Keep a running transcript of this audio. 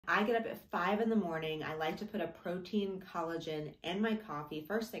I get up at 5 in the morning. I like to put a protein collagen in my coffee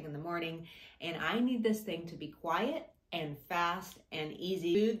first thing in the morning, and I need this thing to be quiet and fast and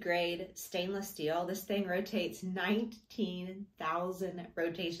easy. Food grade stainless steel. This thing rotates 19,000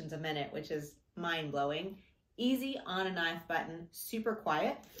 rotations a minute, which is mind blowing. Easy on and off button, super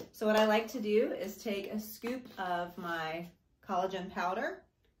quiet. So what I like to do is take a scoop of my collagen powder,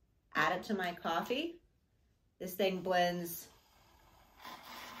 add it to my coffee. This thing blends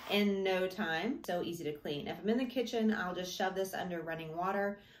in no time. So easy to clean. If I'm in the kitchen, I'll just shove this under running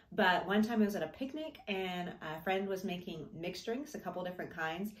water. But one time I was at a picnic and a friend was making mixed drinks, a couple different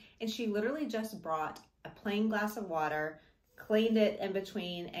kinds, and she literally just brought a plain glass of water, cleaned it in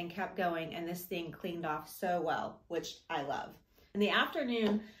between, and kept going, and this thing cleaned off so well, which I love. In the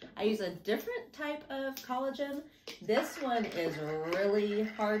afternoon, I use a different type of collagen. This one is really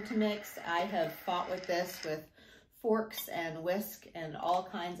hard to mix. I have fought with this with forks and whisk and all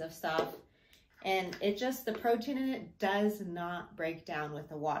kinds of stuff. And it just, the protein in it does not break down with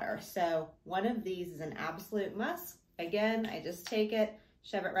the water. So one of these is an absolute must. Again, I just take it,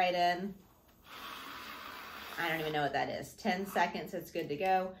 shove it right in. I don't even know what that is. 10 seconds, it's good to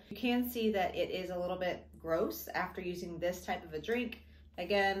go. You can see that it is a little bit gross after using this type of a drink.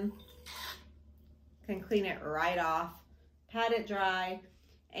 Again, can clean it right off, pat it dry,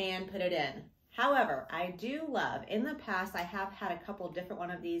 and put it in. However, I do love, in the past, I have had a couple different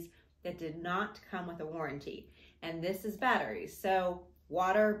one of these that did not come with a warranty. And this is batteries. So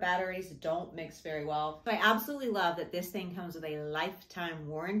water, batteries don't mix very well. But I absolutely love that this thing comes with a lifetime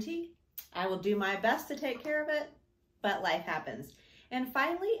warranty. I will do my best to take care of it, but life happens. And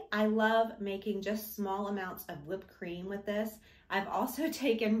finally, I love making just small amounts of whipped cream with this. I've also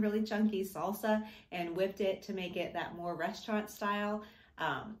taken really chunky salsa and whipped it to make it that more restaurant style.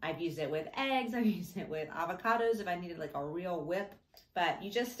 I've used it with eggs, I've used it with avocados if I needed like a real whip. But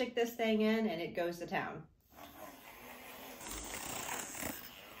you just stick this thing in and it goes to town.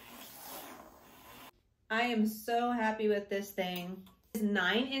 I am so happy with this thing. It's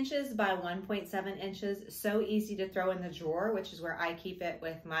 9 inches by 1.7 inches. So easy to throw in the drawer, which is where I keep it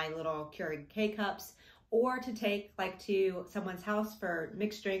with my little Keurig K-cups, or to take like to someone's house for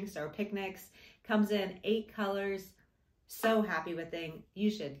mixed drinks or picnics. Comes in 8 colors. So happy with thing. You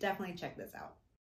should definitely check this out.